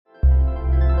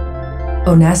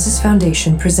Onassis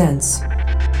Foundation presents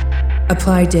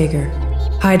Applied Dagger,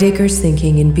 Heidegger's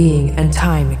Thinking in Being and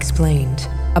Time Explained,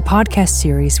 a podcast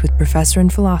series with professor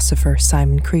and philosopher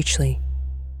Simon Creechley.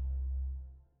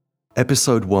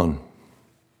 Episode 1,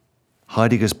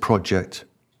 Heidegger's Project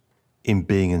in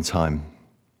Being and Time.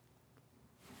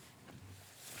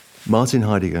 Martin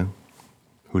Heidegger,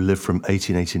 who lived from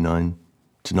 1889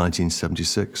 to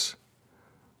 1976,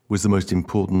 was the most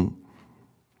important,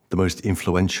 the most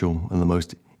influential, and the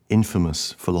most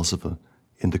infamous philosopher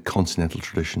in the continental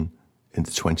tradition in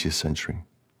the 20th century.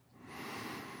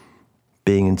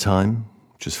 Being in Time,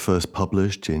 which was first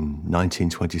published in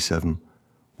 1927,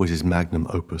 was his magnum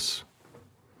opus.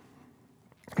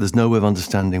 There's no way of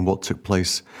understanding what took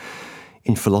place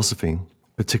in philosophy,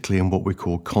 particularly in what we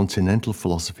call continental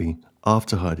philosophy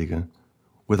after Heidegger,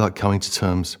 without coming to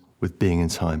terms with Being in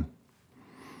Time.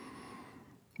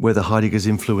 Whether Heidegger's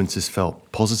influence is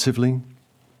felt positively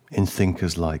in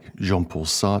thinkers like Jean-Paul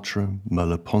Sartre,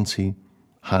 Merleau-Ponty,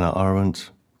 Hannah Arendt,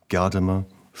 Gadamer,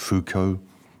 Foucault,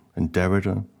 and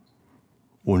Derrida,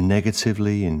 or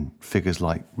negatively in figures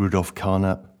like Rudolf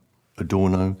Carnap,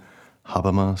 Adorno,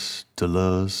 Habermas,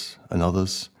 Deleuze, and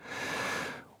others.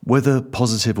 Whether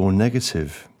positive or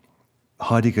negative,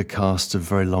 Heidegger casts a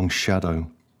very long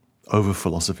shadow over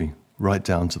philosophy right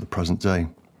down to the present day.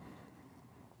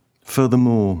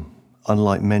 Furthermore,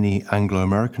 unlike many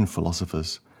Anglo-American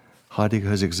philosophers, Heidegger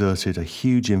has exerted a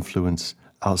huge influence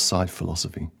outside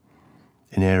philosophy,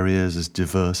 in areas as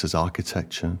diverse as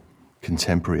architecture,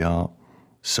 contemporary art,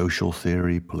 social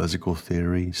theory, political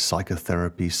theory,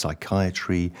 psychotherapy,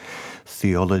 psychiatry,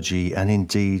 theology, and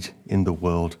indeed in the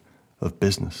world of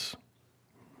business.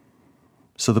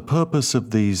 So the purpose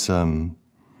of these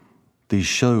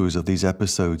shows, of these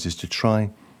episodes, is to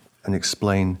try and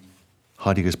explain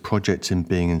Heidegger's project in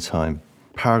Being in Time,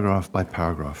 paragraph by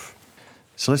paragraph.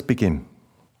 So let's begin.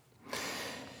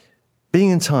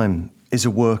 Being in Time is a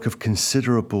work of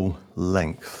considerable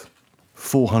length,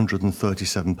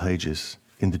 437 pages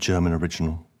in the German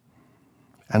original,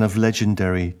 and of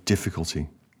legendary difficulty.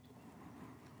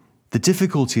 The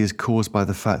difficulty is caused by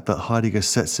the fact that Heidegger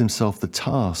sets himself the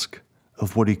task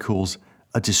of what he calls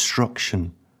a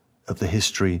destruction of the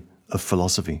history of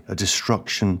philosophy, a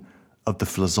destruction of the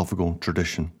philosophical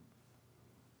tradition.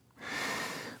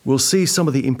 We'll see some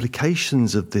of the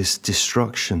implications of this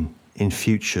destruction in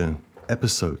future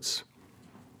episodes.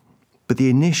 But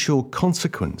the initial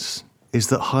consequence is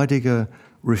that Heidegger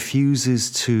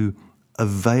refuses to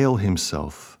avail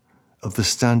himself of the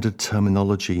standard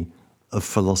terminology of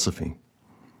philosophy,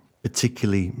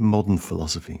 particularly modern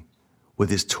philosophy,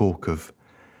 with its talk of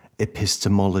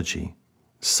epistemology,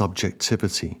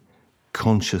 subjectivity,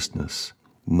 consciousness,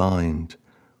 mind,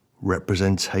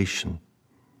 representation,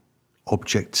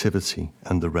 objectivity,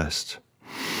 and the rest.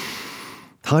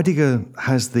 Heidegger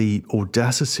has the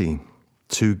audacity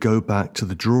to go back to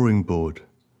the drawing board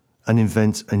and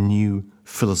invent a new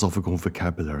philosophical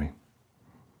vocabulary.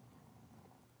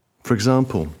 For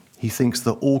example, he thinks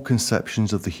that all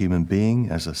conceptions of the human being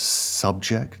as a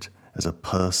subject, as a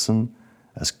person,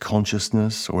 as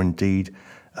consciousness, or indeed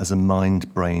as a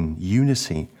mind-brain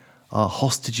unity are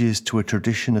hostages to a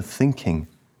tradition of thinking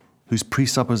whose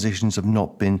presuppositions have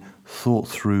not been thought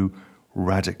through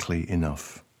radically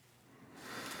enough.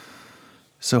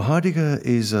 So Heidegger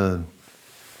is a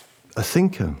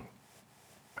thinker,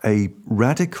 a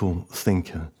radical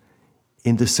thinker,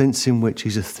 in the sense in which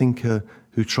he's a thinker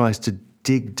who tries to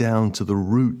dig down to the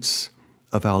roots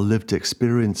of our lived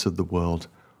experience of the world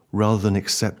rather than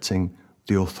accepting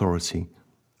the authority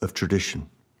of tradition.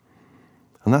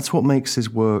 And that's what makes his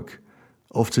work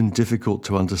often difficult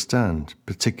to understand,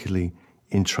 particularly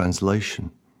in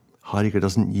translation. Heidegger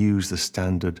doesn't use the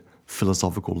standard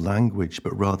philosophical language,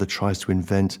 but rather tries to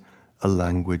invent a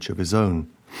language of his own.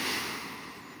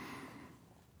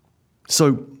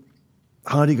 So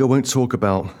Heidegger won't talk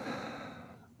about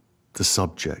the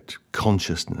subject,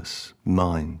 consciousness,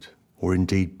 mind, or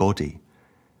indeed body.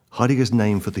 Heidegger's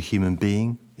name for the human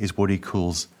being is what he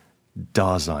calls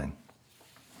Dasein.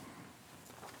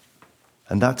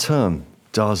 And that term,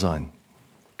 Dasein,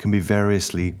 can be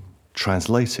variously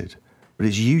translated, but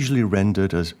it's usually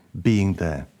rendered as being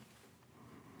there.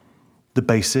 The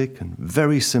basic and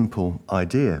very simple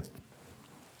idea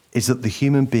is that the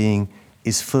human being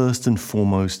is first and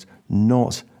foremost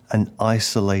not an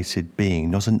isolated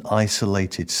being, not an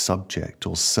isolated subject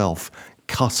or self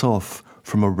cut off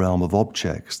from a realm of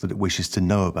objects that it wishes to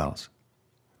know about.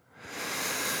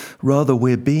 Rather,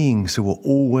 we're beings who are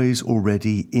always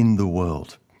already in the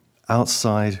world,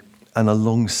 outside and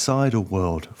alongside a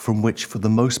world from which, for the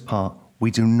most part, we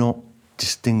do not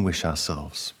distinguish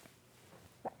ourselves.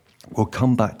 We'll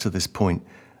come back to this point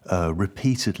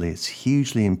repeatedly. It's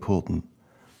hugely important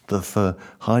that for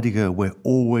Heidegger, we're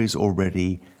always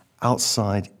already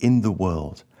outside in the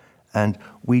world, and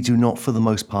we do not, for the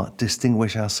most part,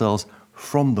 distinguish ourselves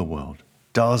from the world.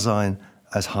 Dasein,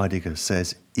 as Heidegger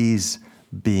says, is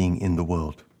being in the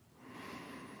world.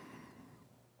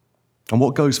 And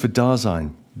what goes for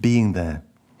Dasein, being there,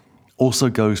 also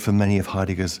goes for many of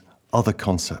Heidegger's other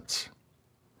concepts.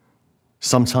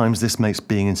 Sometimes this makes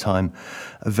Being and Time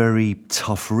a very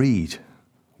tough read,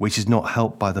 which is not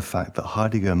helped by the fact that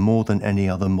Heidegger, more than any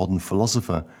other modern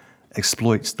philosopher,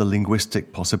 exploits the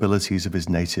linguistic possibilities of his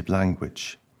native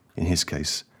language, in his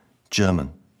case,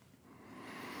 German.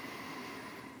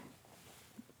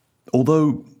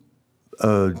 Although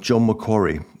John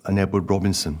Macquarie and Edward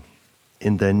Robinson,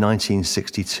 in their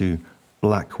 1962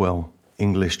 Blackwell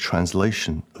English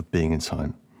translation of Being and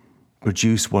Time,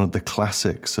 produced one of the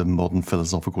classics of modern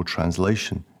philosophical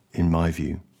translation, in my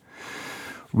view,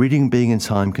 reading Being and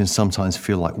Time can sometimes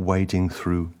feel like wading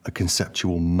through a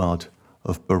conceptual mud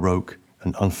of Baroque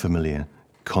and unfamiliar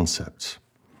concepts.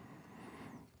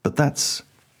 But that's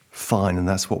fine, and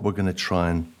that's what we're going to try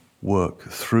and work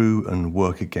through and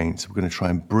work against. We're going to try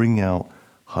and bring out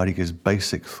Heidegger's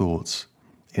basic thoughts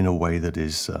in a way that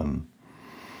is that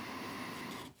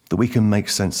we can make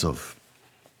sense of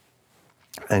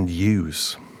and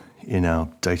use in our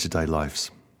day-to-day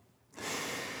lives.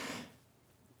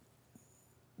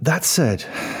 That said,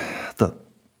 that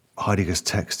Heidegger's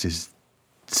text is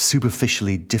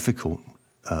superficially difficult,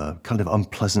 kind of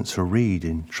unpleasant to read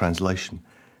in translation.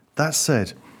 That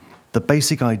said, the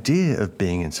basic idea of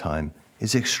Being and Time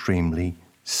is extremely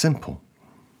simple.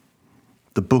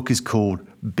 The book is called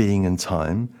Being and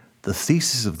Time. The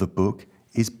thesis of the book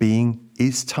is Being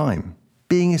is Time.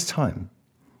 Being is time.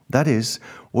 That is,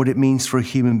 what it means for a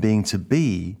human being to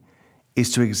be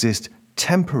is to exist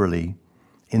temporally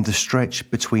in the stretch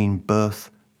between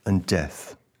birth and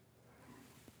death.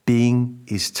 Being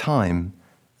is time,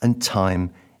 and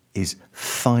time is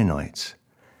finite.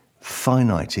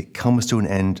 Finite, it comes to an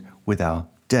end with our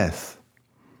death.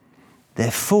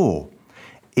 Therefore,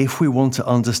 if we want to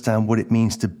understand what it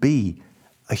means to be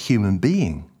a human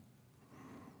being,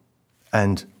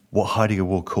 and what Heidegger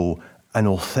will call an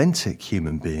authentic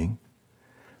human being,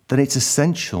 then it's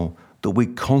essential that we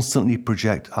constantly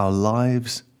project our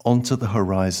lives onto the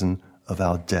horizon of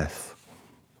our death,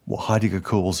 what Heidegger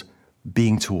calls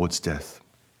being towards death.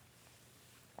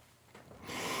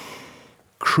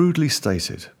 Crudely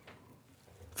stated,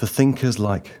 for thinkers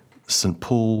like St.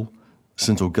 Paul,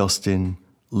 St. Augustine,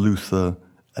 Luther,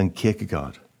 and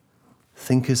Kierkegaard,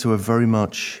 thinkers who are very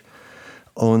much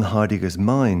on Heidegger's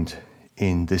mind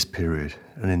in this period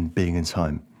and in Being and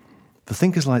Time, for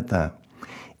thinkers like that,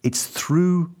 it's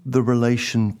through the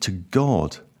relation to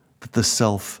God that the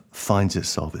self finds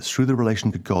itself. It's through the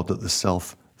relation to God that the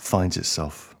self finds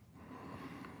itself.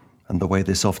 And the way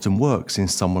this often works in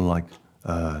someone like,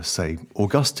 say,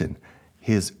 Augustine,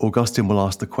 Augustine will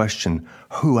ask the question,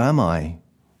 who am I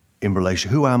in relation?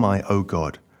 Who am I, O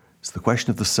God? So the question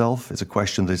of the self is a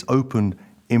question that is opened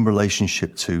in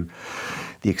relationship to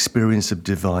the experience of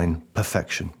divine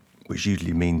perfection, which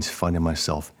usually means finding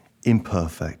myself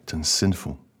imperfect and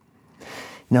sinful.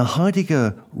 Now,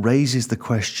 Heidegger raises the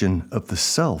question of the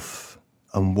self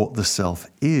and what the self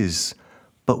is,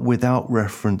 but without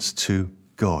reference to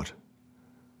God.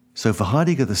 So for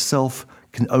Heidegger, the self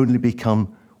can only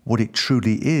become what it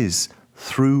truly is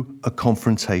through a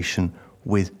confrontation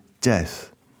with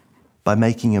death, by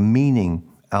making a meaning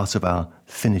out of our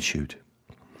finitude.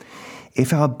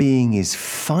 If our being is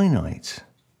finite,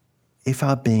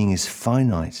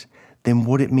 then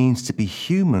what it means to be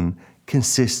human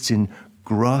consists in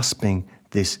grasping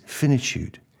this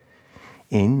finitude,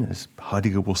 in, as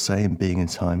Heidegger will say in Being and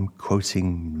Time,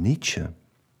 quoting Nietzsche,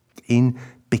 in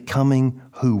becoming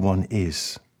who one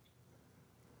is.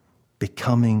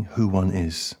 Becoming who one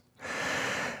is.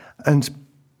 And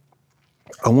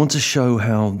I want to show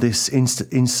how this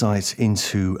insight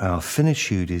into our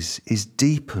finitude is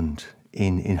deepened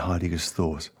in Heidegger's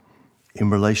thought in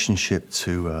relationship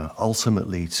to,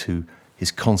 ultimately, to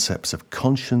his concepts of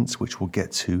conscience, which we'll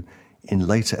get to in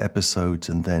later episodes,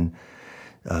 and then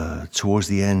towards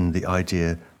the end, the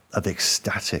idea of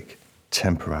ecstatic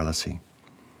temporality.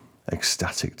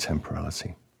 Ecstatic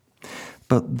temporality.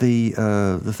 But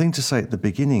the thing to say at the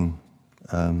beginning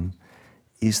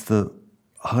is that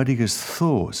Heidegger's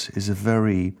thought is a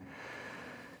very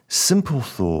simple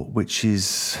thought, which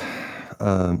is,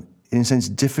 in a sense,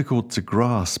 difficult to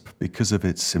grasp because of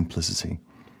its simplicity.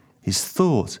 His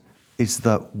thought is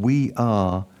that we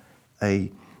are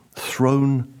a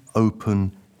thrown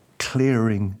open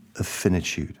clearing of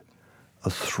finitude, a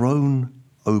thrown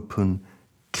open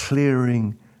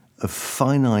clearing of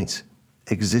finite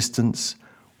existence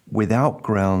without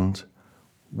ground,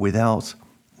 without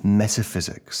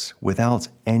metaphysics, without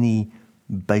any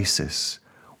basis.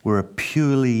 We're a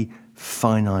purely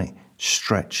finite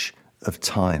stretch of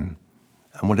time.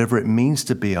 And whatever it means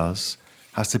to be us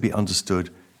has to be understood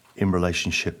in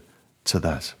relationship to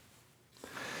that.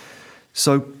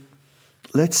 So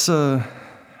let's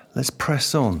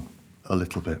press on a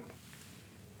little bit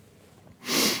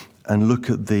and look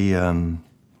at the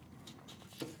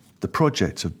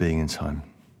project of being in time.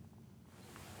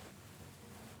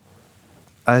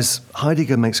 As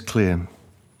Heidegger makes clear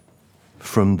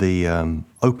from the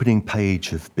opening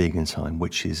page of Being in Time,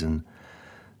 which is an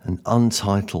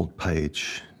untitled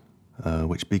page,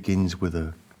 which begins with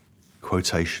a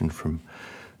quotation from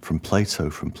Plato,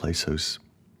 from Plato's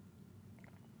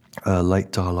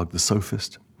late dialogue, The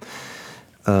Sophist.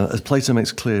 As Plato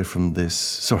makes clear from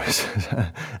this,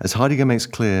 as Heidegger makes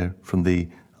clear from the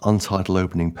untitled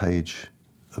opening page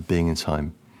of Being in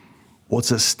Time,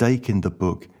 what's at stake in the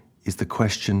book is the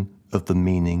question of the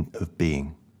meaning of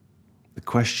being. The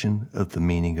question of the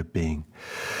meaning of being.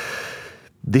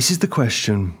 This is the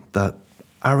question that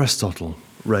Aristotle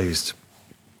raised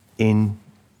in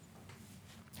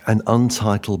an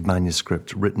untitled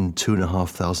manuscript written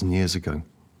 2,500 years ago,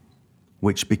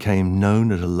 which became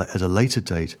known at a later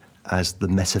date as the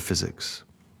Metaphysics.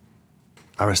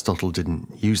 Aristotle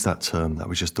didn't use that term. That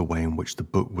was just the way in which the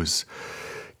book was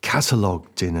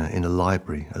catalogued in a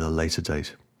library at a later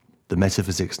date. The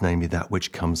metaphysics, namely that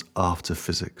which comes after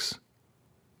physics.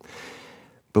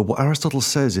 But what Aristotle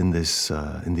says in these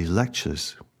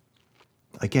lectures,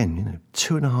 again,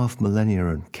 2.5 millennia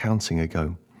and counting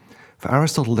ago, for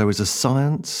Aristotle there is a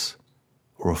science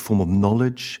or a form of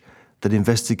knowledge that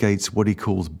investigates what he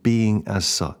calls being as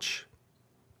such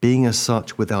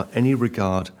without any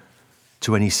regard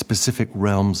to any specific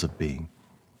realms of being,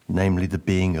 namely the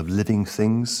being of living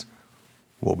things,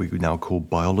 what we now call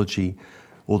biology,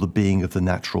 or the being of the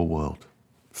natural world,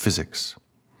 physics.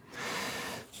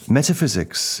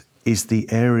 Metaphysics is the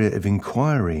area of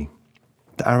inquiry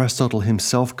that Aristotle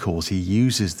himself calls, he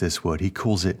uses this word, he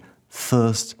calls it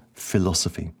first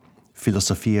philosophy,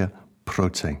 philosophia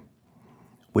prote,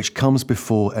 which comes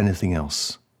before anything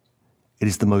else. It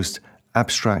is the most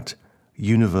abstract,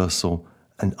 universal,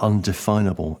 and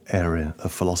undefinable area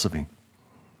of philosophy.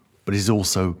 But it is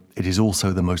also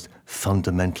the most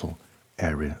fundamental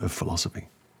area of philosophy.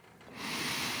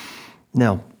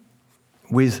 Now,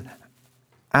 with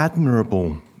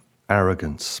admirable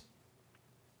arrogance,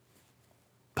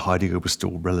 Heidegger was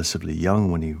still relatively young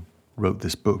when he wrote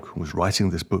this book, was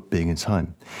writing this book, Being in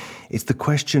Time. It's the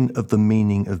question of the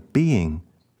meaning of being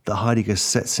that Heidegger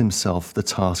sets himself the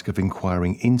task of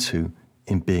inquiring into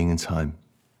in Being in Time.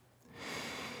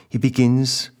 He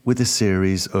begins with a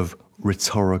series of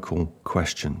rhetorical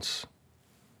questions.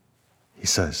 He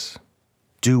says,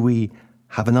 do we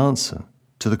have an answer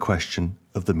to the question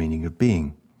of the meaning of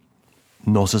being?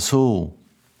 Not at all,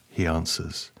 he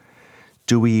answers.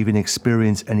 Do we even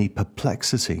experience any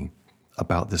perplexity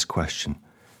about this question?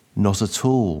 Not at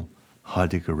all,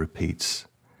 Heidegger repeats.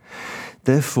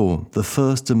 Therefore, the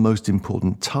first and most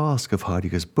important task of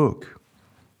Heidegger's book,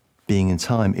 Being in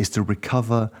Time, is to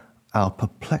recover our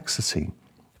perplexity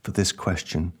for this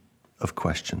question of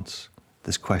questions,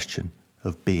 this question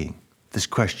of being, this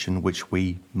question which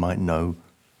we might know,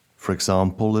 for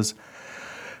example, as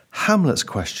Hamlet's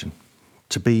question,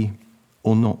 to be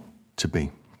or not to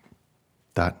be.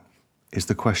 That is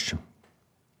the question.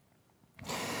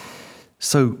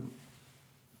 So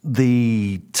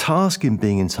the task in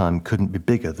Being in Time couldn't be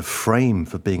bigger. The frame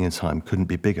for Being in Time couldn't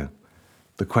be bigger.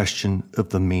 The question of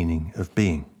the meaning of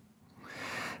being.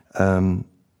 A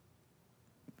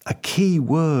key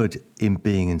word in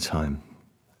Being in Time,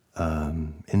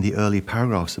 in the early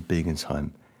paragraphs of Being in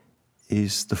Time,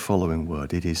 is the following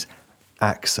word. It is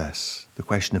access, the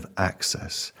question of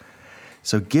access.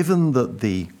 So given that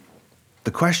the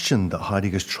question that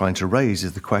Heidegger's trying to raise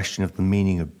is the question of the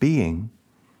meaning of being,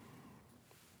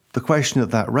 the question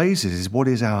that raises is what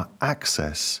is our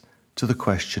access to the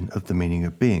question of the meaning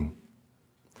of being?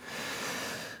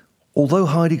 Although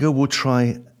Heidegger will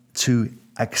try to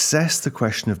access the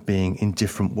question of being in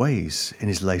different ways in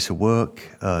his later work,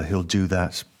 he'll do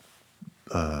that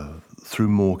through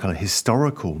more kind of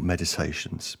historical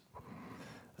meditations.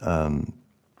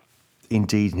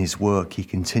 Indeed, in his work, he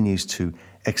continues to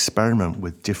experiment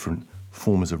with different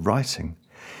forms of writing.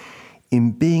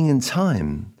 In Being in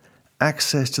Time,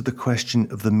 access to the question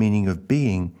of the meaning of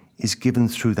being is given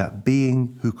through that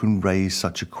being who can raise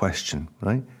such a question,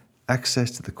 right?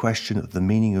 Access to the question of the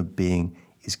meaning of being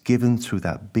is given through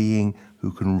that being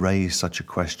who can raise such a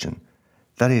question.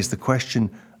 That is, the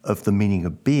question of the meaning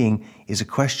of being is a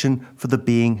question for the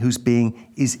being whose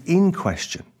being is in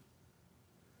question.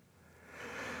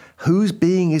 Whose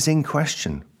being is in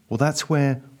question? Well, that's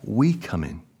where we come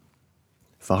in.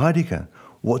 For Heidegger,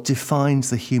 what defines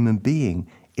the human being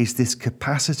is this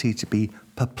capacity to be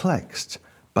perplexed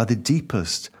by the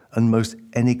deepest and most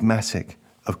enigmatic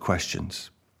of questions.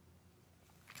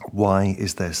 Why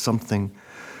is there something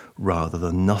rather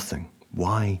than nothing?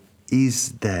 Why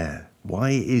is there?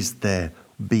 Why is there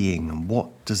being, and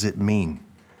what does it mean?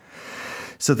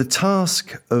 So the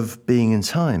task of being in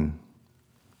time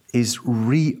is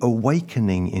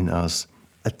reawakening in us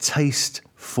a taste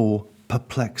for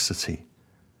perplexity,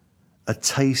 a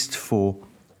taste for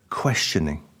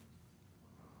questioning.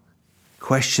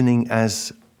 Questioning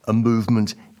as a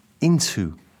movement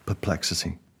into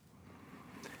perplexity.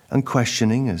 And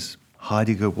questioning, as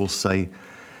Heidegger will say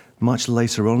much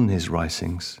later on in his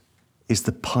writings, is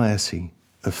the piety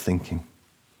of thinking.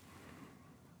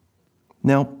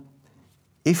 Now,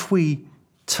 if we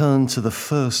turn to the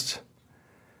first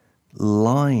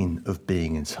line of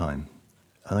being in time,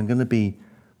 and I'm going to be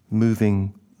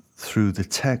moving through the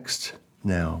text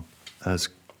now as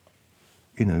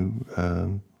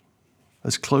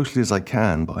closely as I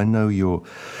can, but I know you're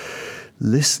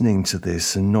listening to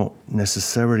this and not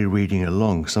necessarily reading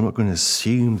along, because I'm not going to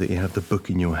assume that you have the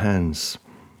book in your hands.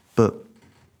 But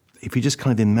if you just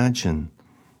kind of imagine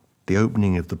the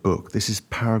opening of the book, this is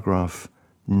paragraph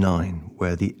 9,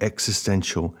 where the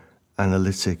existential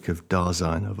analytic of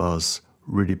Dasein, of us,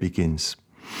 really begins.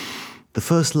 The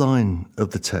first line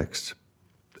of the text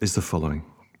is the following: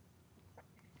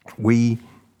 we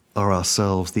are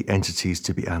ourselves the entities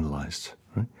to be analysed.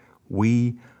 Right?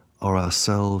 We are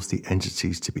ourselves the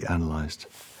entities to be analysed.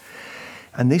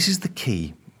 And this is the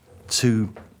key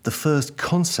to the first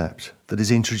concept that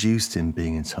is introduced in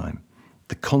Being in Time,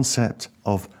 the concept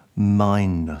of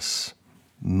mindness.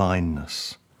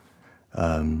 Mindness.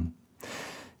 In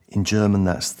German,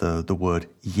 that's the word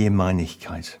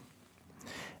Jemeinigkeit.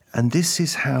 And this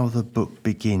is how the book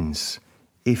begins.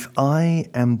 If I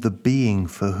am the being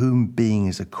for whom being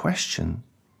is a question,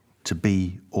 to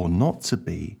be or not to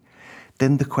be,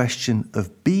 then the question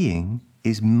of being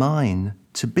is mine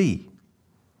to be.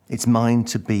 It's mine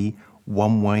to be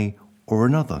one way or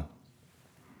another.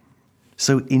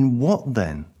 So in what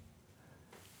then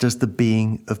does the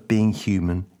being of being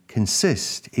human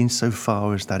consist,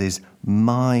 insofar as that is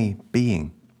my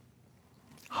being?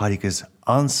 Heidegger's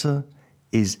answer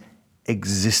is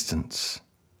existence.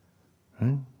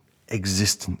 Right?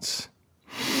 Existence.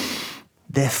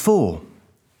 Therefore,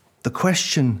 the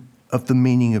question of the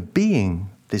meaning of being,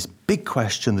 this big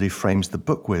question that he frames the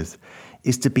book with,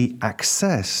 is to be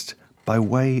accessed by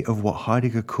way of what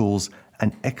Heidegger calls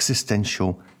an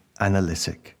existential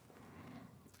analytic.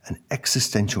 An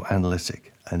existential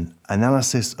analytic, an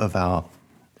analysis of our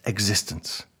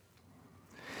existence.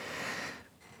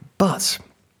 But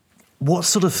what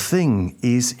sort of thing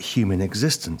is human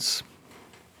existence?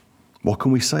 What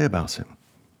can we say about it?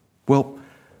 Well,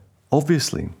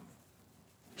 obviously,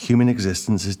 human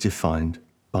existence is defined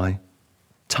by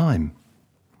time.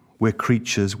 We're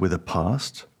creatures with a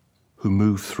past who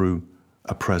move through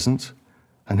a present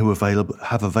and who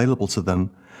have available to them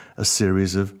a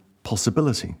series of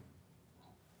possibility.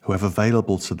 Who have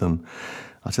available to them,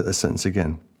 I'll take that sentence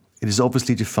again. It is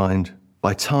obviously defined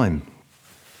by time.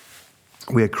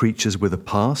 We are creatures with a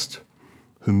past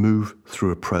who move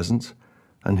through a present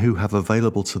and who have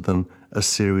available to them a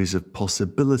series of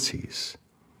possibilities,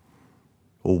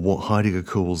 or what Heidegger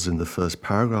calls in the first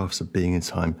paragraphs of Being in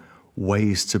Time,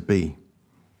 ways to be,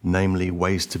 namely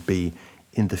ways to be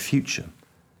in the future.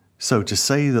 So to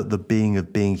say that the being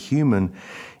of being human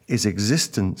is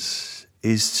existence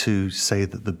is to say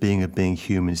that the being of being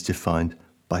human is defined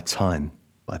by time,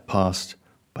 by past,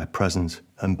 by present,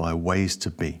 and by ways to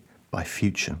be, by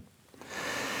future.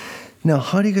 Now,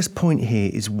 Heidegger's point here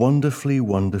is wonderfully,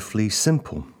 wonderfully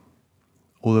simple,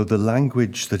 although the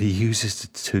language that he uses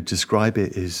to describe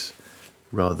it is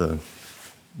rather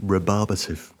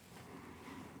rebarbative.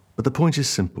 But the point is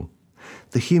simple.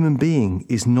 The human being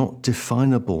is not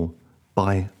definable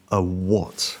by a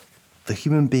what. The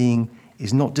human being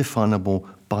is not definable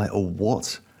by a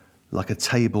what, like a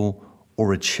table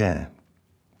or a chair,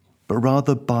 but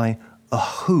rather by a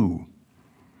who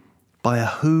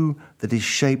that is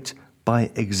shaped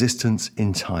by existence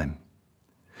in time.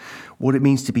 What it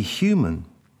means to be human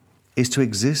is to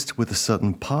exist with a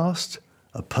certain past,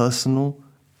 a personal,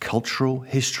 cultural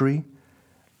history,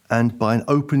 and by an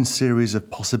open series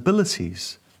of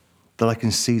possibilities that I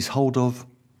can seize hold of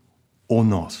or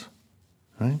not.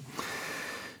 right?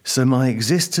 So my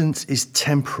existence is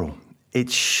temporal.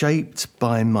 It's shaped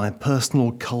by my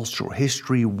personal cultural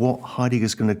history, what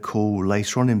Heidegger's going to call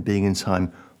later on in Being and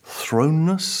Time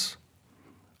thrownness.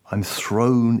 I'm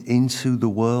thrown into the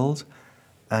world,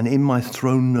 and in my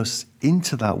thrownness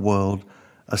into that world,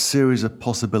 a series of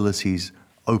possibilities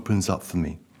opens up for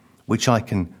me, which I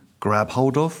can grab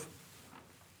hold of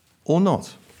or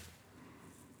not.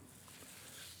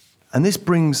 And this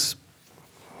brings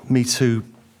me to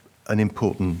an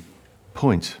important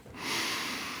point.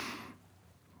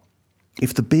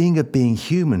 If the being of being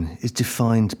human is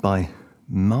defined by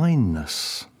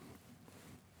mineness,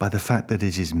 by the fact that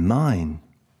it is mine,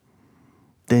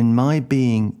 then my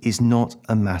being is not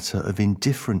a matter of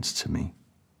indifference to me.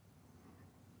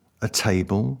 A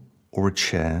table or a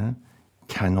chair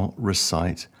cannot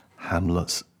recite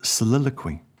Hamlet's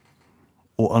soliloquy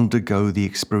or undergo the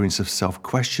experience of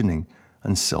self-questioning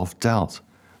and self-doubt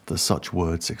that such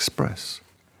words express.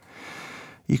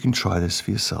 You can try this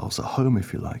for yourselves at home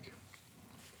if you like.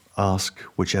 Ask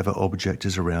whichever object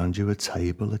is around you, a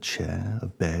table, a chair, a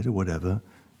bed, or whatever,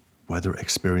 whether it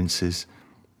experiences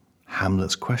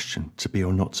Hamlet's question, to be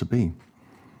or not to be.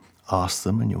 Ask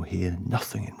them and you'll hear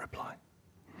nothing in reply.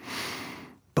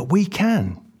 But we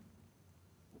can.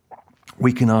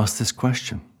 We can ask this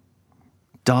question.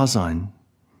 Dasein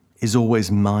is always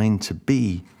mine to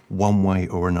be one way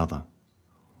or another.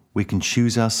 We can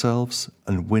choose ourselves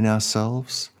and win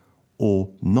ourselves, or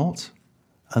not,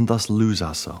 and thus lose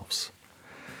ourselves.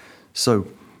 So,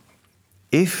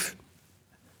 if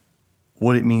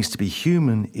what it means to be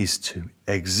human is to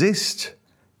exist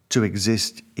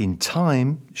in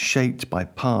time, shaped by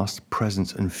past,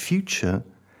 present, and future,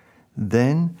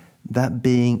 then that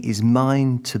being is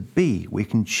mine to be. We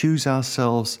can choose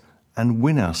ourselves and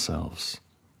win ourselves.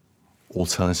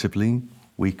 Alternatively,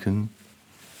 we can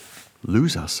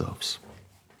lose ourselves.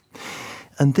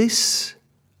 And this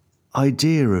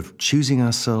idea of choosing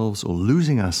ourselves or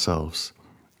losing ourselves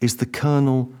is the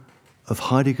kernel of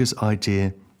Heidegger's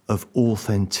idea of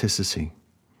authenticity,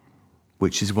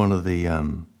 which is one of the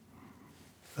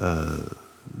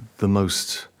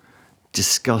most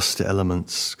discussed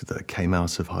elements that came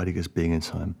out of Heidegger's Being and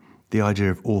Time, the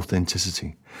idea of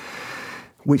authenticity,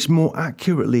 which more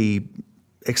accurately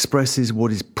expresses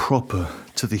what is proper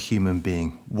to the human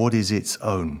being, what is its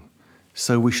own.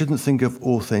 So we shouldn't think of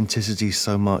authenticity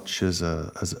so much as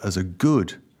a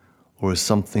good or as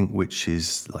something which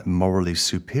is like morally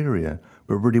superior,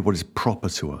 but really what is proper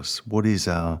to us, what is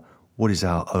our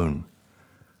own.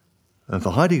 And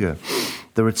for Heidegger,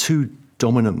 there are two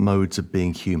dominant modes of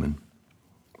being human: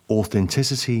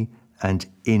 authenticity and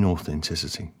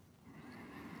inauthenticity.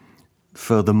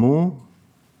 Furthermore,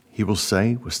 he will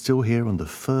say, we're still here on the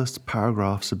first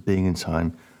paragraphs of Being and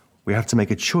Time, we have to make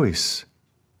a choice.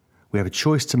 We have a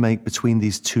choice to make between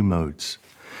these two modes.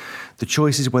 The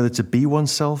choice is whether to be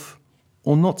oneself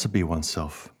or not to be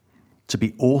oneself, to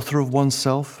be author of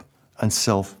oneself and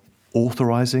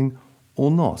self-authorizing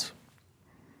or not.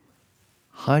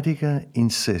 Heidegger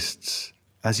insists,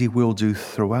 as he will do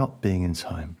throughout Being and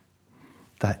Time,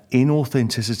 that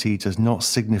inauthenticity does not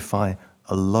signify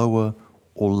a lower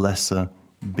or lesser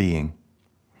being.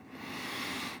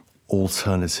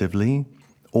 Alternatively,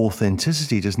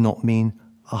 authenticity does not mean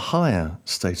a higher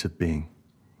state of being.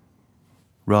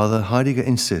 Rather, Heidegger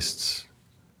insists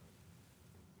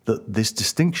that this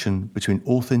distinction between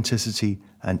authenticity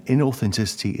and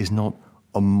inauthenticity is not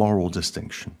a moral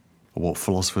distinction, or what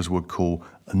philosophers would call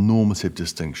a normative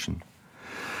distinction.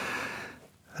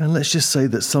 And let's just say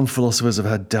that some philosophers have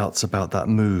had doubts about that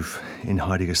move in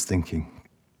Heidegger's thinking.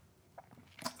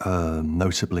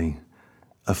 Notably,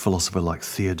 a philosopher like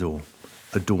Theodor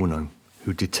Adorno,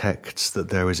 who detects that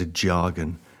there is a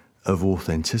jargon of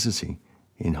authenticity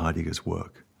in Heidegger's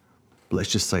work. But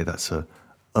let's just say that's a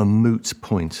moot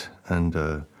point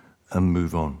and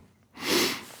move on.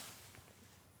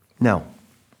 Now,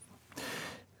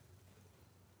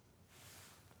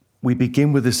 we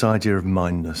begin with this idea of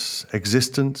mineness.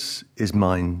 Existence is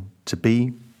mine to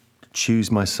be,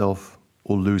 choose myself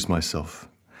or lose myself.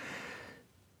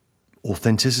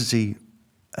 Authenticity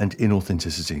and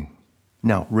inauthenticity.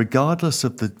 Now, regardless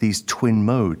of these twin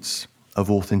modes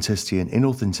of authenticity and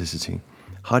inauthenticity,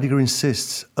 Heidegger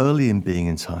insists early in Being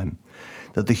and Time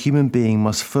that the human being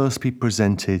must first be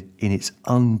presented in its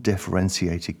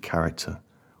undifferentiated character.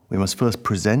 We must first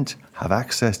have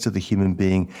access to the human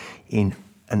being in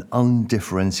an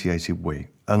undifferentiated way,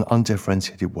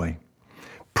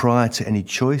 prior to any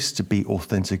choice to be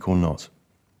authentic or not.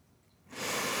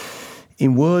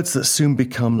 In words that soon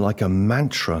become like a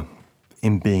mantra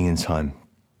in Being and Time,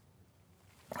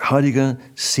 Heidegger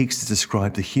seeks to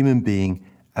describe the human being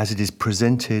as it is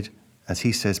presented, as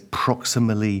he says,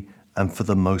 proximally and for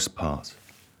the most part.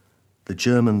 The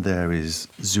German there is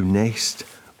zunächst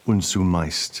und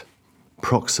zumeist,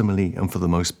 proximally and for the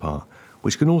most part,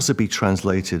 which can also be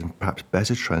translated, and perhaps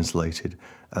better translated,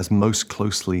 as most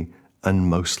closely and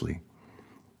mostly.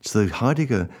 So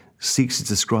Heidegger seeks to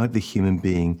describe the human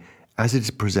being as it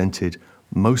is presented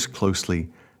most closely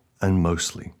and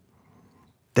mostly.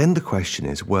 Then the question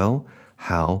is, well,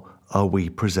 how are we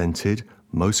presented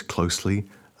most closely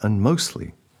and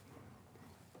mostly?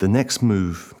 The next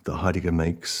move that Heidegger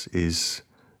makes is,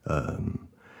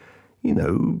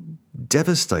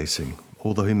 devastating,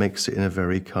 although he makes it in a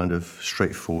very kind of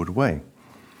straightforward way.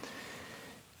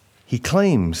 He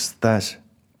claims that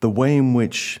the way in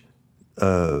which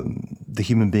the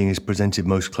human being is presented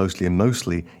most closely and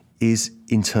mostly is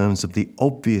in terms of the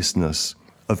obviousness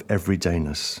of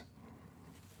everydayness,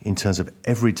 in terms of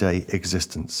everyday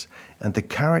existence. And the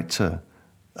character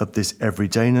of this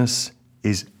everydayness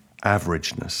is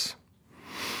averageness.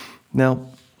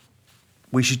 Now,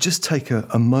 we should just take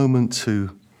a moment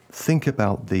to think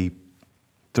about the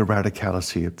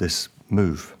radicality of this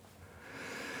move.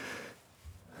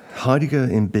 Heidegger,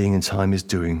 in Being and Time, is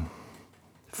doing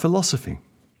philosophy.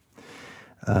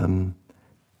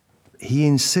 He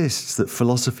insists that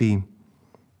philosophy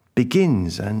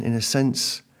begins and, in a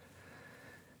sense,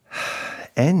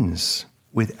 ends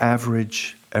with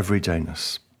average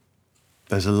everydayness.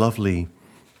 There's a lovely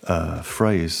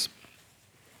phrase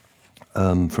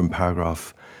from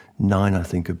paragraph 9, I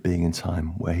think, of Being in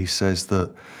Time, where he says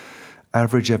that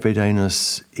average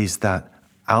everydayness is that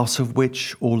out of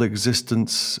which all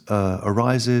existence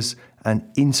arises and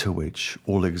into which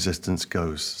all existence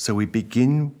goes. So we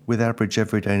begin with average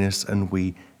everydayness and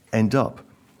we end up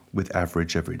with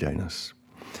average everydayness.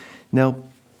 Now,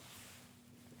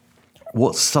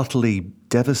 what's subtly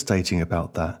devastating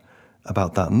about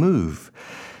that move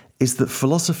is that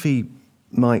philosophy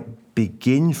might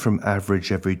begin from average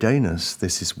everydayness.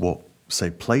 This is what, say,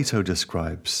 Plato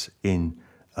describes in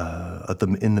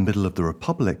the middle of the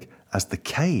Republic as the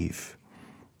cave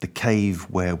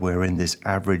where we're in this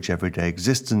average everyday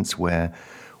existence where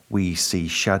we see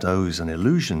shadows and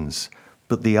illusions.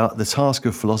 But the task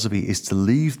of philosophy is to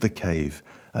leave the cave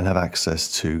and have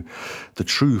access to the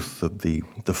truth of the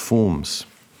forms,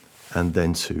 and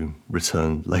then to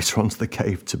return later on to the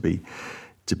cave to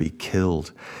be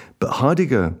killed. But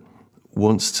Heidegger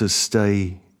wants to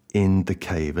stay in the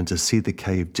cave and to see the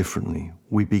cave differently.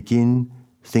 We begin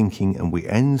thinking and we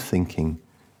end thinking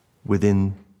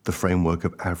within the framework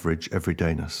of average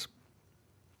everydayness.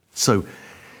 So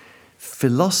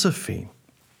philosophy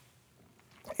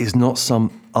is not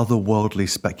some otherworldly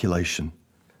speculation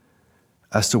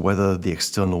as to whether the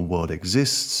external world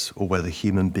exists or whether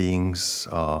human beings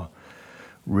are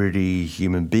really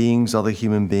human beings, other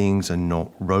human beings, and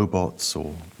not robots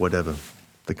or whatever,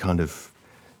 the kind of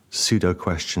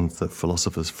pseudo-questions that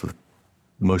philosophers, for the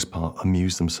most part,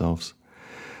 amuse themselves.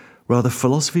 Rather,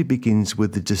 philosophy begins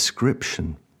with the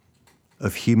description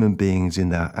of human beings in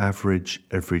their average,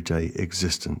 everyday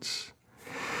existence.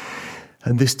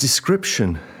 And this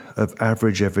description of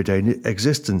average, everyday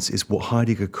existence is what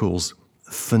Heidegger calls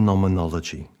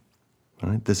phenomenology.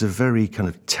 Right? There's a very kind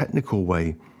of technical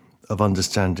way of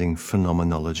understanding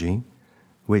phenomenology,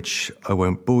 which I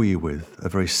won't bore you with. A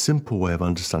very simple way of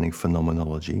understanding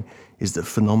phenomenology is that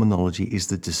phenomenology is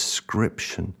the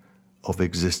description of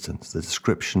existence, the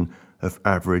description of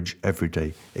average,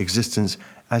 everyday existence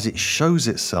as it shows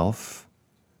itself,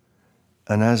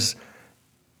 and as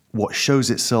what shows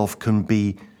itself can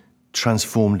be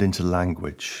transformed into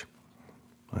language.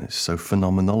 Right? So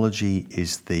phenomenology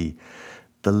is the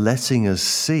letting us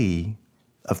see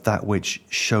of that which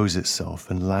shows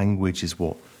itself, and language is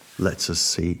what lets us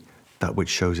see that which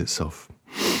shows itself.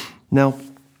 Now,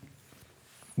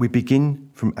 we begin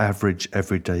from average,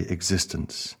 everyday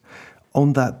existence.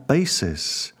 On that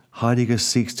basis, Heidegger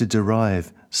seeks to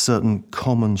derive certain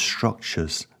common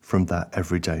structures from that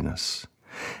everydayness.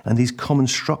 And these common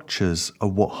structures are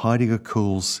what Heidegger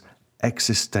calls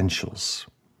existentials.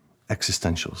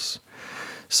 Existentials.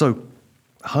 So,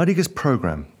 Heidegger's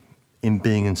program in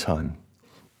Being and Time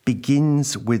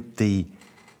begins with the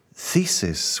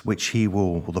thesis or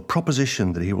the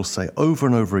proposition that he will say over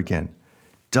and over again: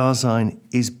 Dasein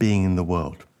is being in the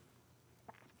world.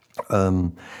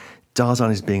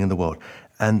 Dasein is being in the world.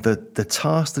 And the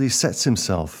task that he sets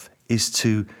himself is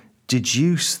to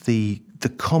deduce the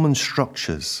common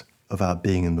structures of our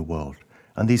being in the world.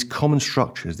 And these common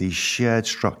structures, these shared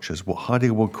structures, what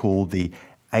Heidegger will call the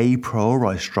a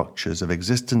priori structures of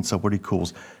existence, are what he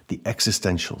calls the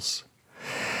existentials.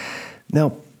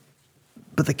 Now,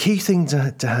 but the key thing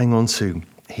to hang on to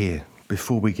here,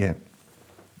 before we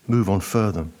move on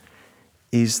further,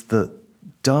 is that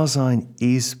Dasein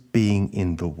is being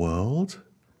in the world.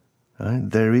 Right?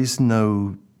 There is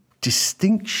no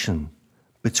distinction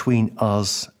between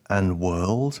us and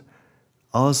world.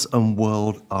 Us and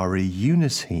world are a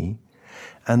unity,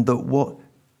 and that what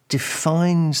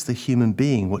defines the human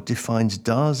being, what defines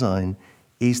Dasein,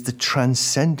 is the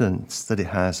transcendence that it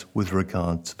has with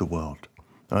regard to the world.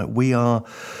 Right? We are,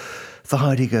 for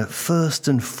Heidegger, first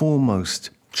and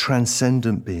foremost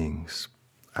transcendent beings.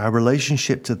 Our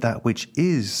relationship to that which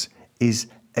is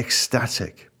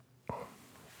ecstatic,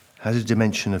 has a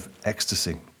dimension of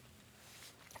ecstasy.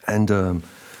 And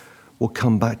we'll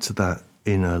come back to that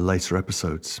in later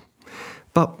episodes.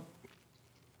 But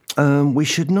we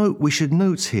should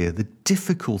note here the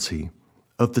difficulty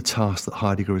of the task that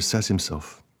Heidegger has set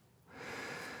himself.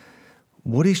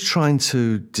 What he's trying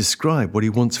to describe, what he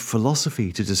wants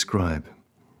philosophy to describe,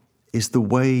 is the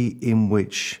way in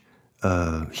which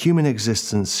human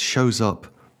existence shows up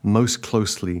most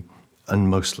closely and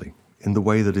mostly, in the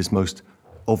way that is most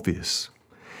obvious.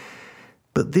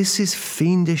 But this is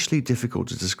fiendishly difficult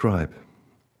to describe.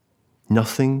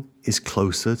 Nothing is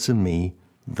closer to me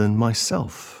than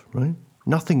myself, right?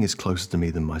 Nothing is closer to me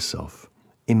than myself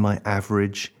in my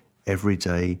average,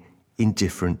 everyday,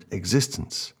 indifferent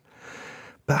existence.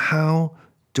 But how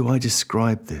do I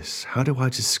describe this? How do I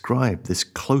describe this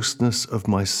closeness of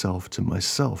myself to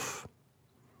myself?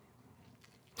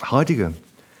 Heidegger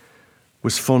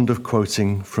was fond of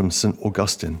quoting from St.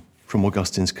 Augustine, from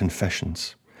Augustine's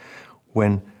Confessions,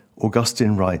 when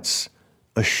Augustine writes,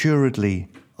 "Assuredly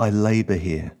I labour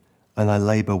here, and I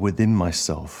labour within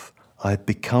myself. I have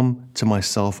become to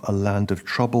myself a land of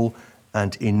trouble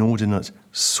and inordinate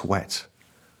sweat."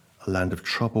 A land of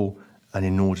trouble and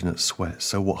inordinate sweat.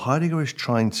 So what Heidegger is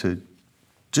trying to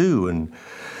do, and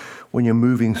when you're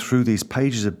moving through these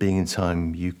pages of Being in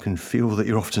Time, you can feel that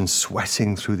you're often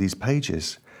sweating through these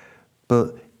pages,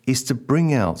 but is to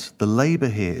bring out, the labour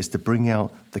here is to bring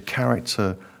out the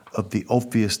character of the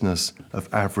obviousness of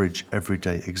average,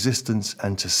 everyday existence,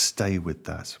 and to stay with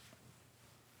that.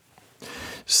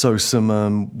 So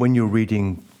when you're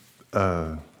reading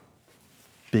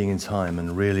Being in Time,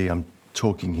 and really I'm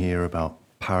talking here about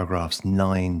paragraphs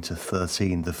 9 to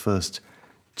 13, the first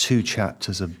two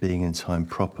chapters of Being in Time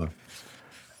proper,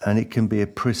 and it can be a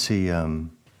pretty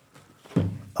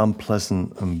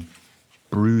unpleasant and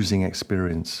bruising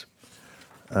experience.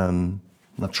 I've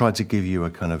tried to give you a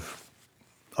kind of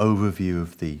overview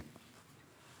of the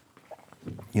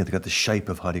shape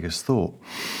of Heidegger's thought,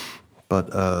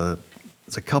 but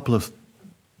there's a couple of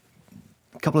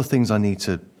things I need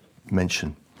to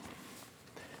mention.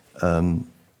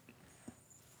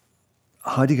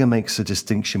 Heidegger makes a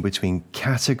distinction between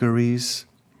categories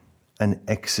and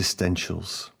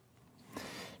existentials.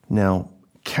 Now,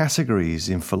 categories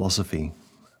in philosophy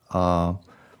are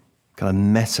kind of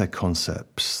meta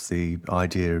concepts. The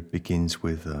idea begins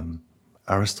with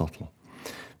Aristotle.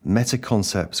 Meta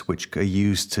concepts which are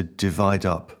used to divide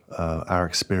up our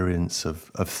experience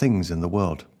of things in the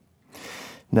world.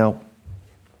 Now,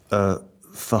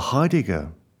 for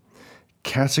Heidegger,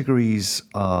 categories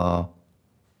are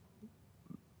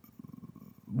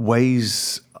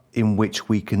ways in which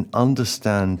we can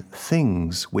understand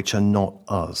things which are not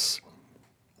us,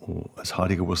 or as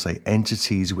Heidegger will say,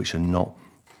 entities which are not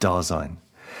Dasein.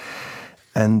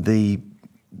 And the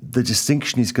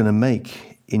distinction he's going to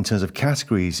make in terms of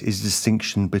categories is a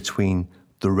distinction between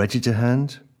the ready to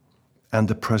hand and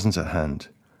the present at hand.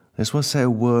 I just want to say a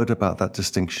word about that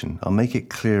distinction. I'll make it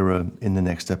clearer in the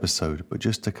next episode, but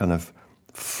just to kind of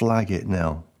flag it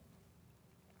now.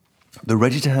 The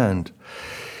ready to hand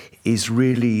is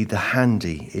really the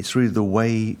handy. It's really the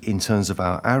way, in terms of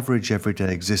our average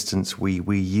everyday existence,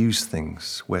 we use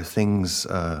things, where things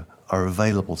are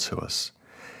available to us.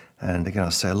 And again,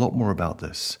 I'll say a lot more about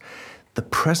this. The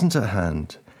present at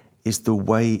hand is the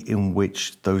way in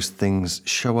which those things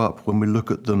show up when we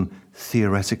look at them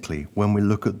theoretically, when we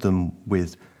look at them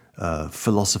with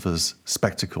philosophers'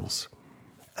 spectacles.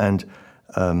 And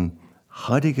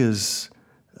Heidegger's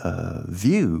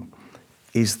view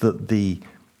is that the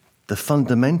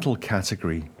fundamental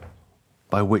category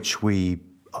by which we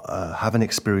have an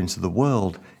experience of the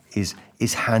world is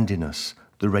handiness,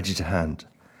 the ready to hand.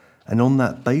 And on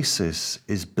that basis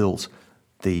is built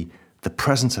the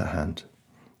present at hand,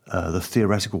 the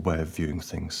theoretical way of viewing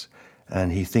things.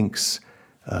 And he thinks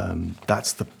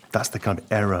that's the kind of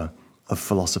error of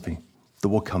philosophy that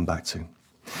we'll come back to.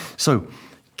 So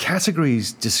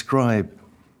categories describe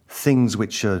things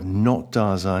which are not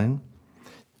Dasein.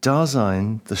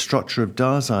 Dasein, the structure of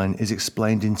Dasein, is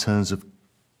explained in terms of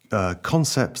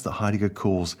concepts that Heidegger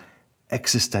calls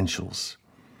existentials.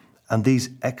 And these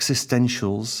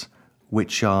existentials,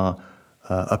 which are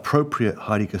appropriate,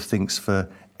 Heidegger thinks, for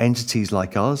entities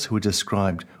like us who are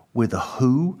described with a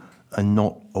who and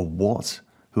not a what,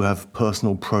 who have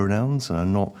personal pronouns and are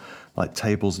not like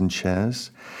tables and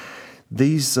chairs.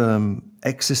 These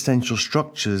existential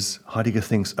structures, Heidegger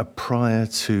thinks, are prior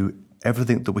to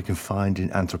everything that we can find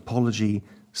in anthropology,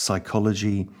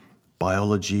 psychology,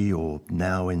 biology, or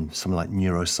now in something like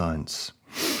neuroscience.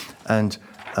 And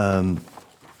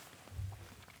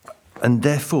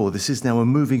therefore, this is now, we're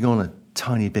moving on a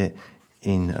tiny bit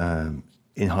in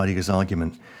Heidegger's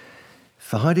argument.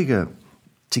 For Heidegger,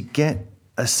 to get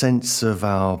a sense of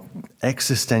our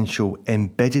existential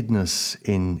embeddedness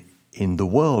in the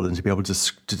world and to be able to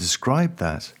describe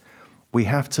that, we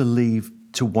have to leave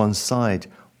to one side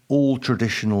all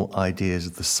traditional ideas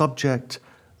of the subject,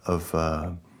 of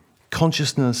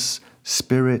consciousness,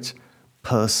 spirit,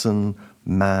 person,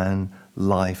 man,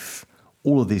 life.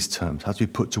 All of these terms have to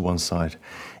be put to one side.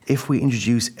 If we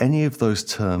introduce any of those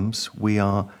terms, we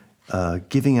are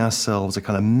giving ourselves a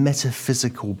kind of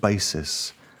metaphysical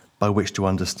basis by which to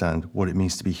understand what it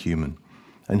means to be human.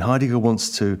 And Heidegger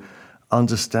wants to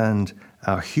understand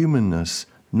our humanness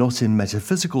not in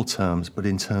metaphysical terms, but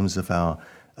in terms of our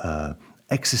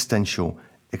existential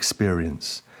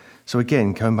experience. So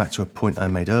again, coming back to a point I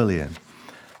made earlier,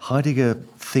 Heidegger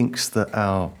thinks that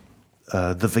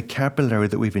the vocabulary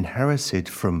that we've inherited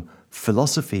from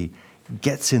philosophy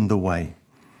gets in the way.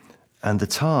 And the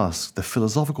task, the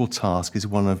philosophical task, is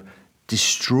one of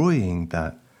destroying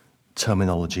that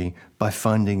terminology by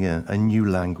finding a new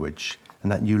language.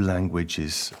 And that new language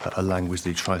is a language that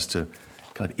he tries to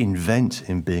kind of invent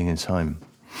in Being and Time.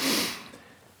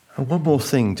 And one more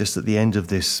thing, just at the end of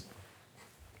this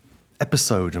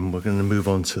episode, and we're going to move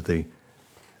on to the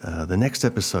next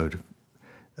episode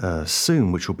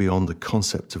soon, which will be on the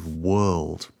concept of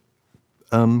world.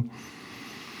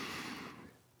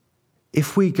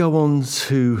 If we go on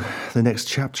to the next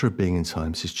chapter of Being and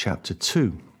Time, this is chapter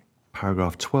 2,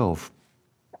 paragraph 12.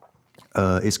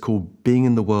 It's called Being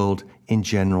in the World in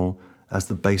General as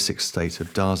the Basic State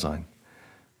of Dasein.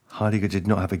 Heidegger did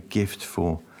not have a gift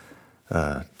for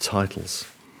titles,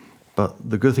 but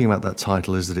the good thing about that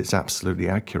title is that it's absolutely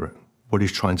accurate. What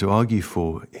he's trying to argue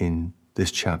for in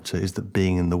this chapter is that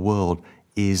being in the world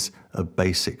is a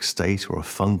basic state or a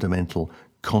fundamental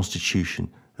constitution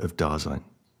of Dasein.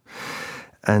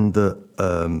 And the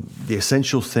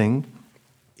essential thing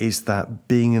is that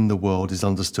being in the world is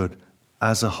understood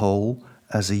as a whole,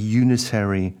 as a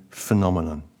unitary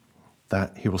phenomenon.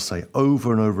 That, he will say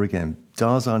over and over again,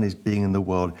 Dasein is being in the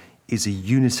world is a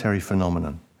unitary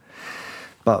phenomenon.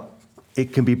 But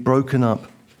it can be broken up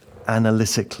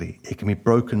analytically. It can be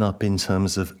broken up in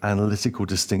terms of analytical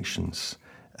distinctions.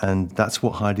 And that's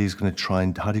what Heidegger's going to try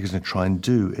and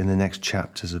do in the next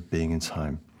chapters of Being and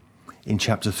Time. In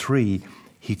chapter 3,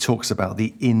 he talks about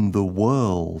the in the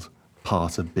world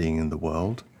part of being in the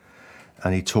world,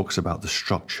 and he talks about the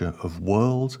structure of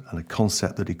world and a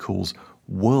concept that he calls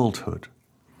worldhood.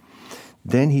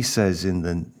 Then he says in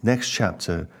the next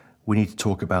chapter, we need to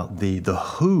talk about the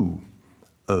who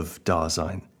of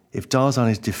Dasein. If Dasein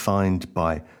is defined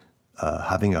by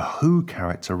having a who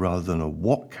character rather than a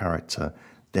what character,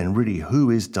 then really who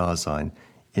is Dasein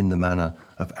in the manner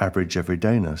of average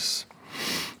everydayness?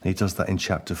 And he does that in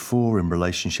chapter 4 in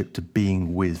relationship to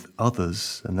being with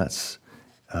others, and that's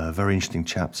a very interesting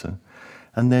chapter.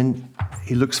 And then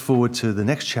he looks forward to the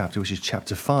next chapter, which is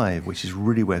chapter 5, which is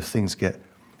really where things get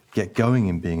going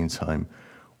in Being and Time,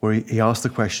 where he asks the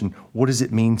question, what does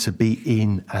it mean to be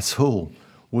in at all?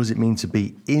 What does it mean to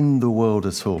be in the world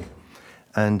at all?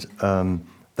 And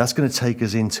that's going to take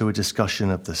us into a discussion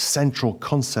of the central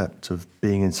concept of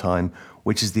Being and Time,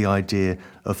 which is the idea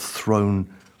of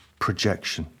thrown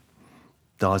projection.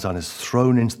 Dasein is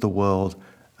thrown into the world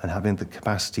and having the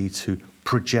capacity to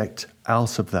project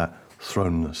out of that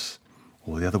thrownness.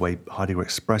 Or the other way Heidegger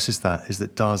expresses that is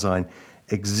that Dasein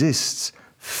exists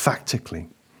factically.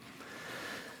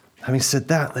 Having said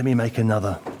that, let me make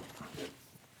another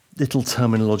little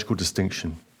terminological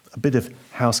distinction, a bit of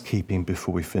housekeeping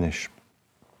before we finish.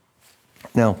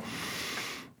 Now,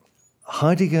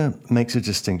 Heidegger makes a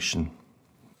distinction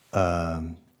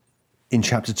in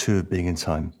chapter 2 of Being and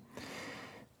Time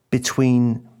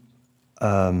between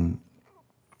a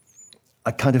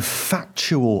kind of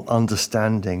factual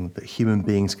understanding that human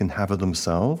beings can have of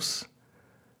themselves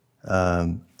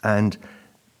and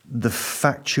the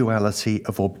factuality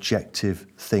of objective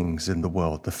things in the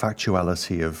world, the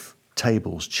factuality of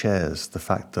tables, chairs, the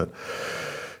fact that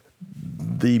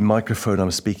the microphone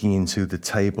I'm speaking into, the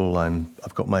table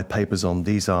I've got my papers on,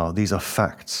 these are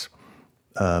facts.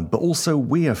 But also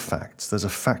we are facts. There's a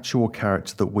factual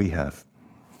character that we have.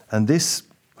 And this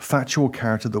factual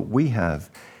character that we have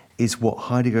is what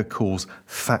Heidegger calls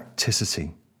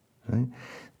facticity, right?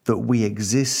 That we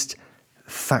exist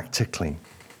factically.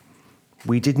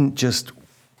 We didn't just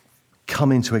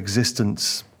come into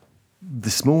existence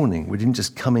this morning. We didn't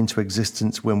just come into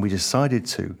existence when we decided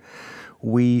to.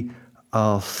 We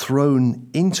are thrown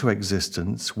into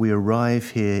existence. We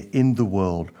arrive here in the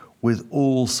world with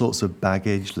all sorts of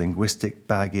baggage, linguistic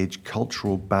baggage,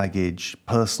 cultural baggage,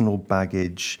 personal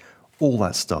baggage, all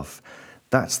that stuff.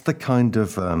 That's the kind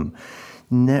of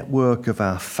network of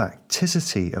our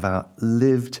facticity, of our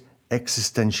lived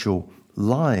existential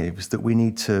lives that we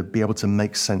need to be able to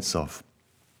make sense of.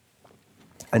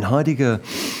 And Heidegger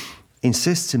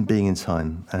insists in Being in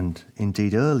Time, and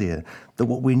indeed earlier, that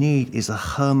what we need is a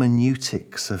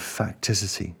hermeneutics of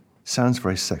facticity. Sounds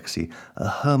very sexy. A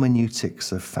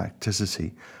hermeneutics of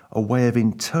facticity, a way of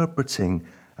interpreting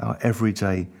our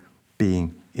everyday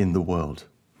being in the world.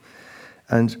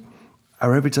 And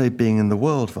our everyday being in the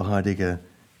world for Heidegger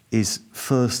is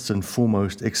first and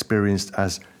foremost experienced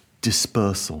as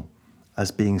dispersal,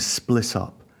 as being split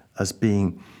up, as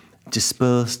being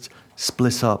dispersed,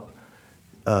 split up,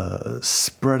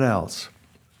 spread out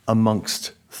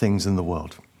amongst things in the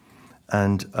world.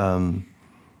 And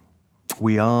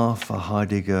we are, for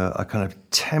Heidegger, a kind of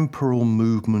temporal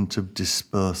movement of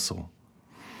dispersal.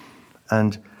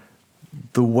 And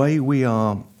the way we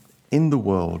are in the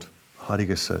world,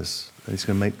 Heidegger says, and he's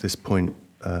going to make this point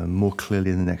more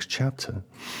clearly in the next chapter,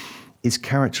 is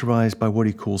characterized by what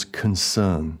he calls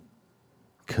concern.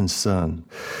 Concern.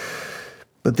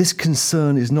 But this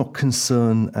concern is not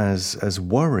concern as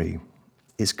worry.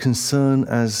 It's concern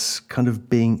as kind of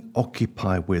being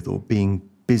occupied with or being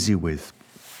busy with.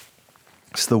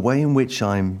 So the way in which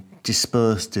I'm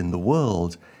dispersed in the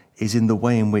world is in the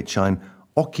way in which I'm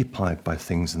occupied by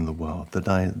things in the world, that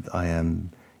I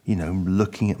am,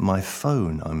 looking at my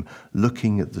phone, I'm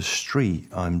looking at the street,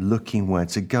 I'm looking where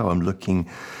to go, I'm looking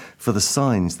for the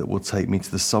signs that will take me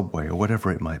to the subway or whatever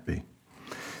it might be.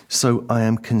 So I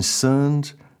am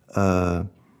concerned,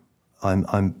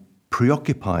 I'm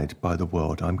preoccupied by the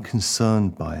world, I'm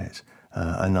concerned by it,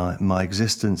 and my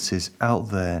existence is out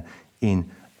there in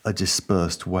a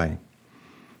dispersed way.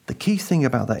 The key thing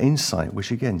about that insight, which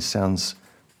again sounds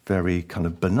very kind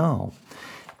of banal,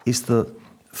 is that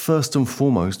first and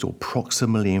foremost, or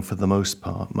proximally and for the most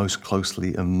part, most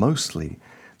closely and mostly,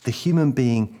 the human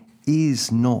being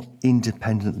is not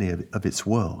independently of its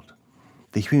world.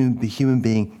 The human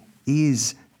being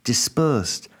is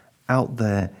dispersed out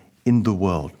there in the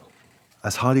world.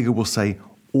 As Heidegger will say,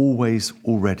 always,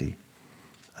 already.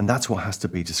 And that's what has to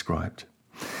be described.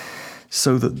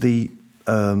 So that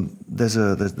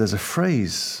there's a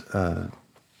phrase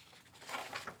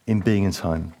in Being in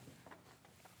Time,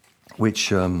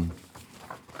 which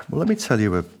let me tell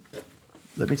you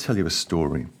a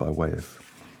story by way of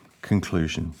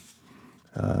conclusion.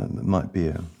 It might be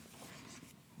a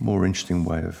more interesting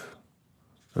way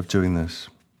of doing this.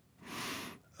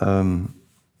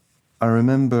 I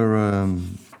remember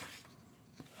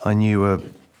I knew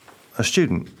a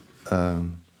student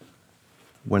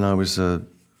when I was an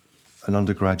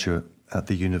undergraduate at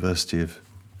the University of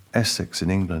Essex in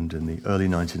England in the early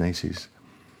 1980s.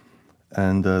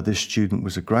 And this student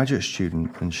was a graduate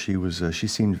student, and she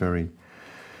seemed very,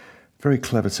 very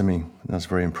clever to me, and I was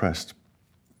very impressed.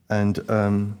 And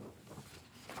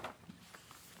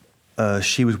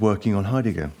she was working on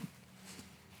Heidegger.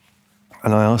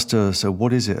 And I asked her, so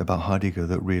what is it about Heidegger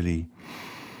that really,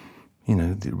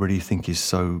 that really you think is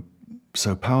so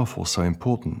powerful, so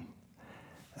important?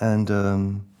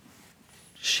 And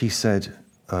she said,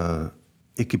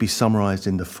 it could be summarized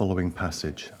in the following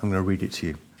passage. I'm going to read it to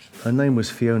you. Her name was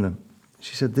Fiona.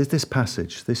 She said, there's this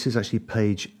passage. This is actually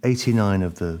page 89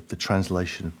 of the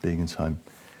translation of Being in Time.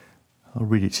 I'll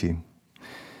read it to you.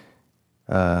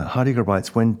 Heidegger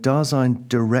writes, when Dasein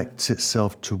directs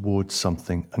itself towards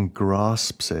something and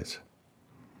grasps it,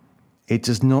 it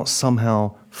does not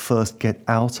somehow first get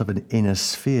out of an inner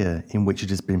sphere in which it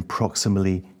has been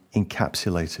proximally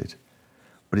encapsulated,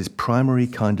 but its primary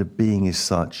kind of being is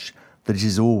such that it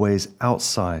is always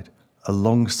outside,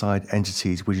 alongside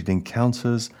entities which it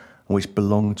encounters and which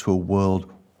belong to a world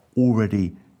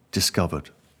already discovered.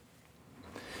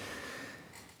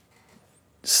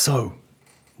 So,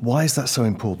 why is that so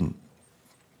important?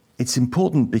 It's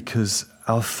important because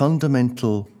our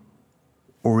fundamental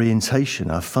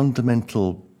orientation, our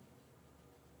fundamental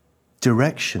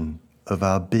direction of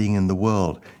our being in the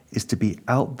world is to be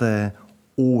out there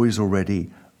always already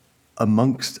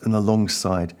amongst and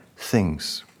alongside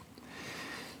things.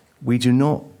 We do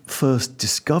not first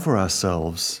discover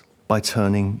ourselves by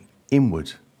turning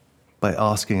inward, by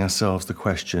asking ourselves the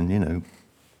question,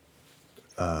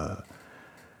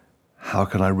 how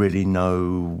can I really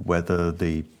know whether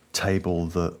the table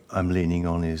that I'm leaning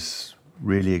on is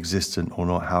really existent or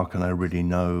not? How can I really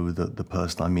know that the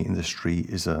person I meet in the street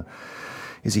is a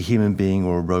human being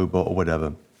or a robot or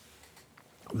whatever?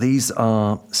 These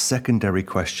are secondary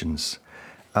questions.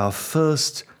 Our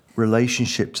first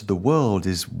relationship to the world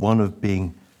is one of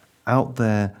being out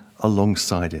there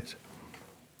alongside it.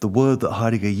 The word that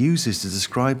Heidegger uses to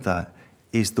describe that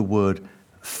is the word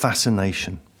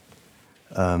fascination.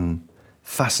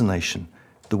 Fascination.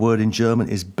 The word in German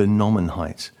is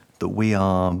Benommenheit, that we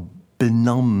are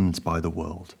benumbed by the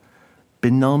world.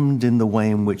 Benumbed in the way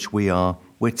in which we're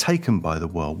taken by the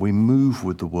world. We move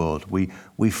with the world.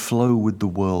 We flow with the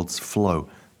world's flow.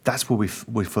 That's where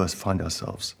we first find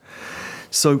ourselves.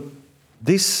 So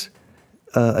this,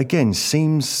 again,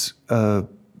 seems kind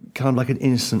of like an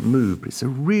innocent move, but it's a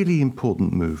really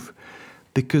important move,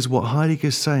 because what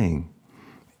Heidegger's saying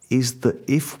is that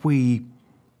if we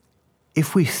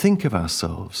think of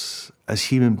ourselves as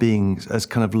human beings as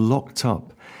kind of locked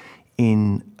up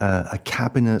in a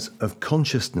cabinet of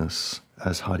consciousness,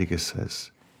 as Heidegger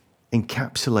says,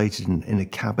 encapsulated in a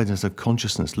cabinet of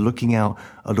consciousness, looking out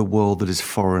at a world that is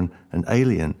foreign and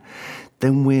alien,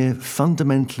 then we're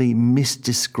fundamentally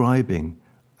misdescribing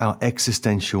our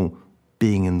existential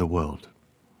being in the world.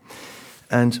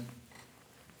 And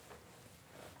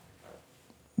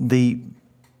the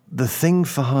thing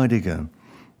for Heidegger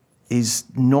is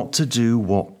not to do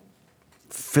what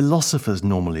philosophers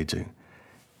normally do.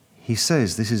 He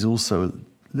says, this is also a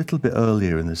little bit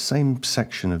earlier in the same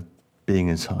section of Being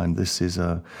and Time, this is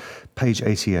page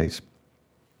 88.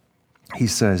 He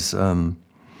says,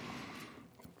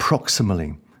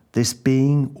 proximally, this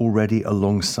being already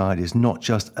alongside is not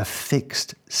just a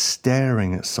fixed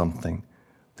staring at something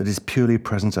that is purely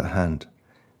present at hand.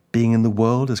 Being in the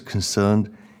world as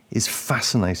concerned is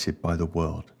fascinated by the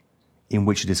world in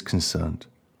which it is concerned.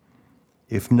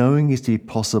 If knowing is to be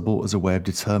possible as a way of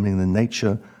determining the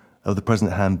nature of the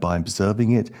present hand by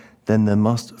observing it, then there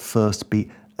must first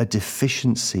be a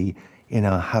deficiency in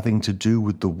our having to do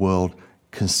with the world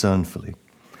concernfully.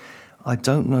 I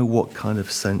don't know what kind of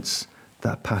sense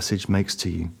that passage makes to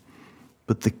you,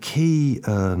 but the key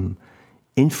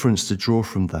inference to draw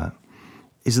from that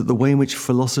is that the way in which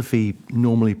philosophy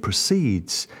normally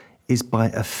proceeds is by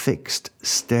a fixed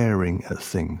staring at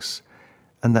things.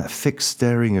 And that fixed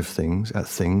staring at things,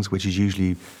 which is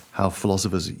usually how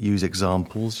philosophers use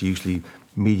examples, usually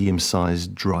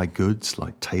medium-sized dry goods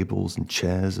like tables and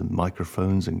chairs and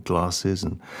microphones and glasses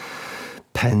and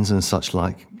pens and such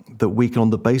like, that we can, on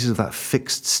the basis of that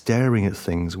fixed staring at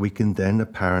things, we can then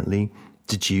apparently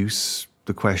deduce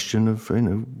the question of,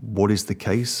 what is the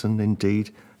case and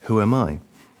indeed, who am I?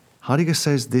 Heidegger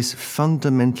says this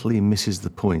fundamentally misses the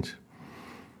point.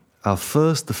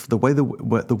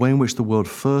 The way in which the world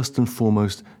first and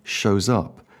foremost shows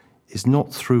up is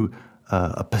not through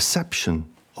a perception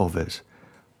of it,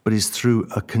 but is through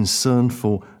a concern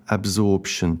for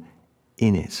absorption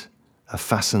in it, a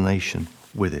fascination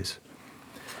with it.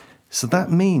 So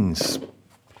that means,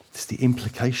 it's the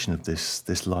implication of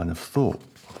this line of thought,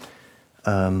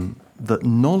 that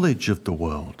knowledge of the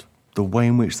world, the way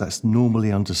in which that's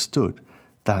normally understood,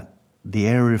 that the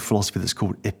area of philosophy that's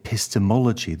called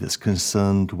epistemology, that's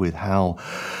concerned with how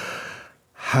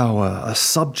a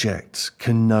subject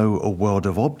can know a world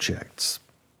of objects.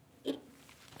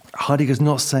 Heidegger's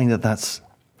not saying that that's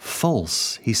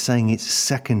false. He's saying it's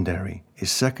secondary.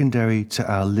 It's secondary to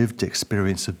our lived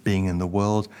experience of being in the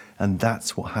world, and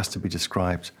that's what has to be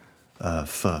described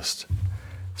first.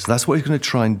 So that's what he's going to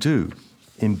try and do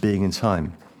in Being and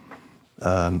Time.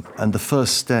 And the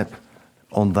first step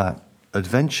on that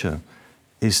adventure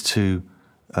is to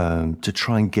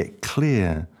try and get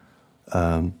clear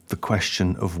the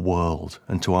question of world,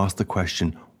 and to ask the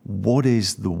question, what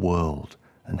is the world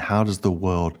and how does the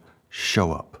world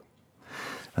show up?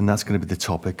 And that's going to be the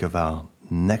topic of our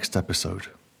next episode.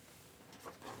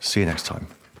 See you next time.